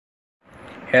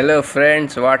Hello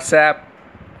friends, what's up?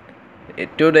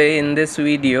 Today in this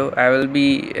video I will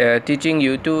be teaching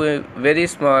you two very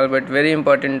small but very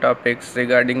important topics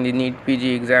regarding the Neet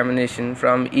PG examination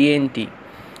from E.N.T.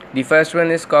 The first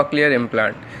one is cochlear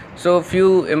implant. So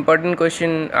few important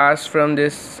questions asked from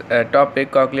this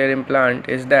topic, cochlear implant,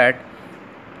 is that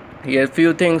here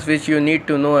few things which you need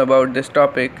to know about this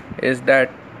topic is that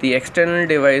the external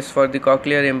device for the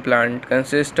cochlear implant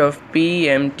consists of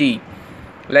P-M-T.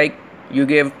 Like you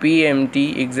gave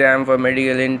P-M-T exam for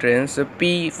medical entrance, so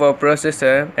P for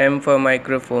processor, M for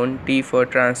microphone, T for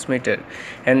transmitter,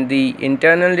 and the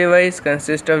internal device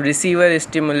consists of receiver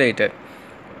stimulator,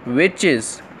 which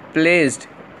is placed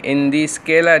in the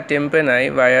scala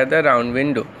tympani via the round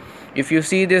window. If you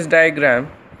see this diagram,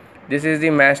 this is the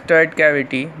mastoid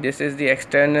cavity, this is the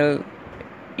external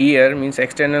ear, means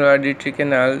external auditory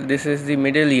canal, this is the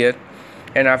middle ear,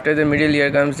 and after the middle ear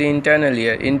comes the internal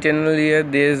ear. Internal ear,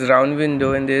 there is round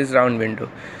window and there is round window.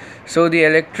 So the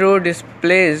electrode is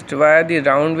placed via the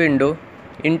round window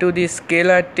into the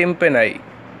scala tympani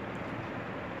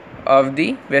of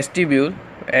the vestibule,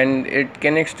 and it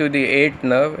connects to the 8th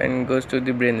nerve and goes to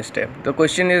the brainstem. The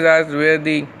question is asked where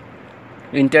the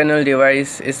internal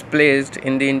device is placed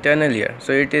in the internal ear.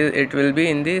 So it will be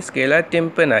in the scala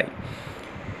tympani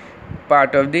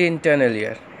part of the internal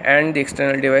ear, and the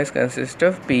external device consists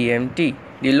of PMT.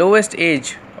 The lowest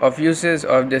age of usage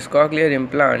of this cochlear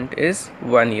implant is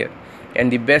 1 year,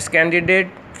 and the best candidate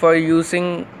for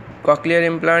using cochlear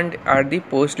implant are the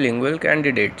postlingual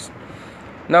candidates.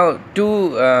 Now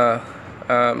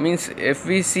means if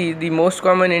we see the most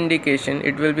common indication,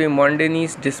 it will be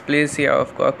Mondini's dysplasia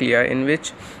of cochlea, in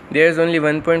which there is only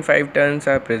 1.5 turns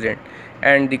are present,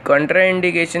 and the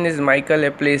contraindication is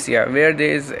microbiology, where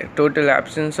there is total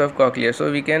absence of cochlea,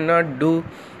 so we cannot do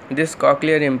this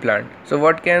cochlear implant. So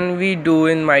what can we do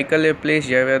in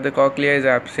microbiology where the cochlea is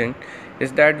absent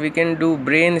is that we can do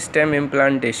brain stem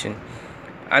implantation.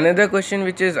 Another question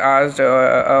which is asked,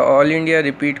 all India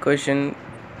repeat question,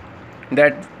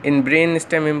 that in brain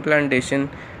stem implantation,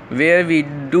 where we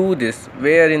do this,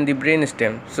 where in the brain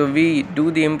stem. So we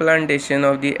do the implantation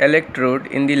of the electrode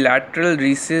in the lateral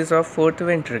recess of fourth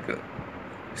ventricle.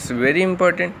 It's very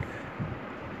important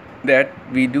that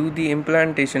we do the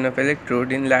implantation of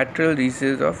electrode in lateral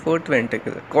recess of fourth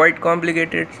ventricle. Quite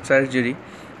complicated surgery,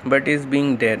 but is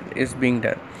being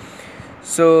done.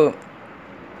 So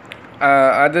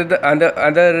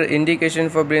other indication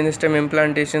for brainstem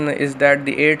implantation is that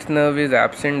the 8th nerve is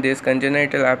absent, there is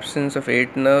congenital absence of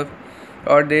 8th nerve,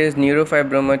 or there is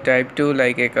neurofibroma type 2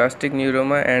 like acoustic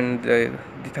neuroma, and the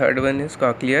third one is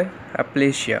cochlear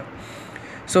aplasia.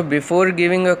 So before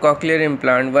giving a cochlear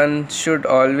implant, one should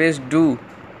always do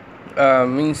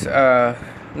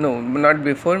not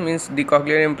before, means the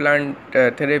cochlear implant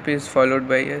therapy is followed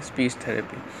by a speech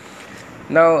therapy.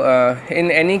 Now in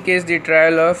any case, the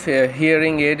trial of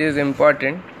hearing aid is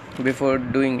important before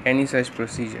doing any such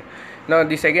procedure. Now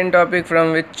the second topic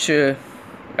from which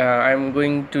I am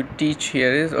going to teach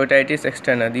here is Ottitis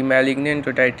externa, the malignant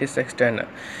Ottitis externa.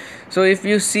 So if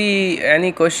you see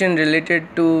any question related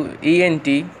to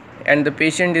E.N.T. and the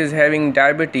patient is having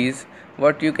diabetes,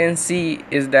 what you can see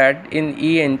is that in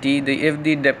E.N.T, if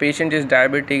the patient is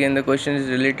diabetic and the question is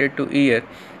related to ear,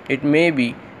 it may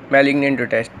be malignant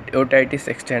otitis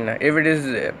externa. If it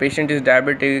is patient is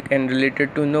diabetic and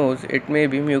related to nose, it may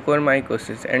be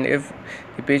mucormycosis, and if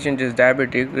the patient is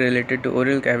diabetic related to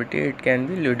oral cavity, it can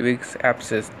be Ludwig's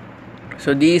abscess.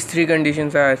 So these three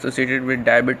conditions are associated with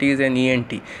diabetes and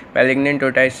E.N.T: malignant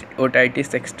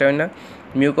otitis externa,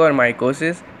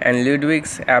 mucormycosis, and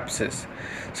Ludwig's abscess.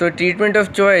 So treatment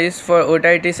of choice for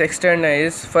otitis externa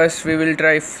is, first we will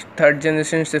try third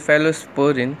generation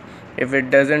cephalosporin. If it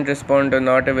doesn't respond or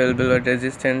not available or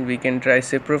resistant, we can try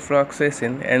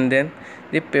ciprofloxacin and then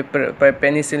the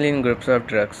penicillin groups of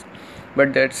drugs.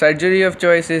 But the surgery of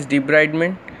choice is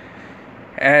debridement,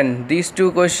 and these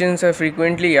two questions are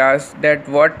frequently asked, that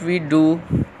what we do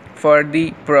for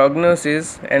the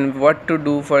prognosis and what to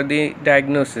do for the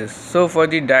diagnosis. So for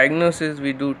the diagnosis,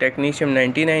 we do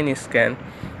technetium-99 scan.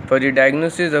 For the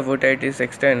diagnosis of otitis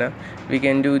externa, we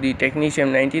can do the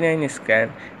technetium-99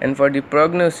 scan, and for the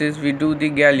prognosis, we do the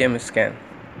gallium scan.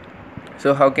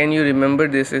 So how can you remember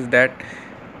this is that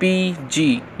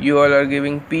PG, you all are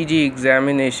giving PG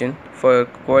examination for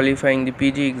qualifying the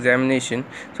PG examination.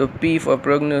 So P for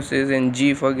prognosis and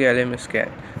G for gallium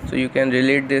scan. So you can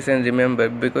relate this and remember,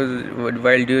 because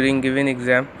while during given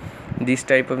exam, these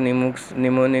type of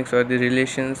mnemonics or the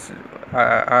relations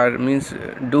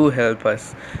do help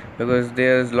us, because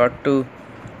there's lot to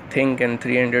think, and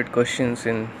 300 questions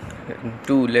in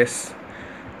 2 less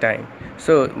time.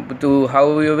 So to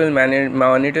how you will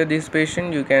monitor this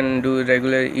patient, you can do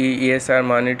regular ESR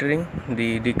monitoring,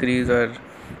 the decrease or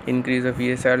increase of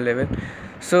ESR level.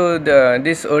 So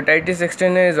this otitis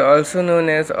externa is also known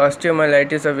as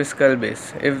osteomyelitis of skull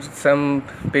base. If some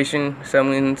patient,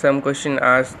 in some question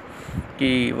asks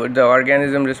the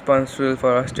organism responsible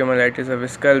for osteomyelitis of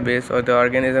skull base or the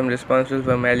organism responsible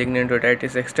for malignant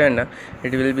otitis externa,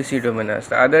 it will be Pseudomonas.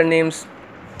 The other names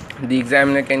the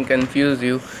examiner can confuse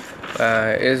you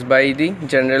is by the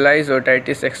generalized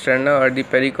otitis externa or the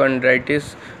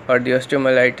perichondritis or the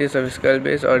osteomyelitis of skull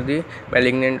base or the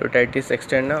malignant otitis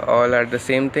externa. All are the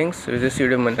same things, which is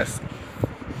Pseudomonas.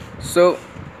 So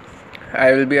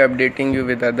I will be updating you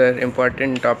with other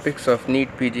important topics of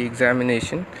Neet PG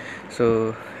examination.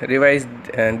 So revise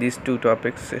these two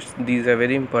topics. These are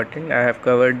very important. I have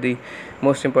covered the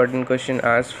most important question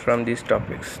asked from these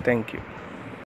topics. Thank you.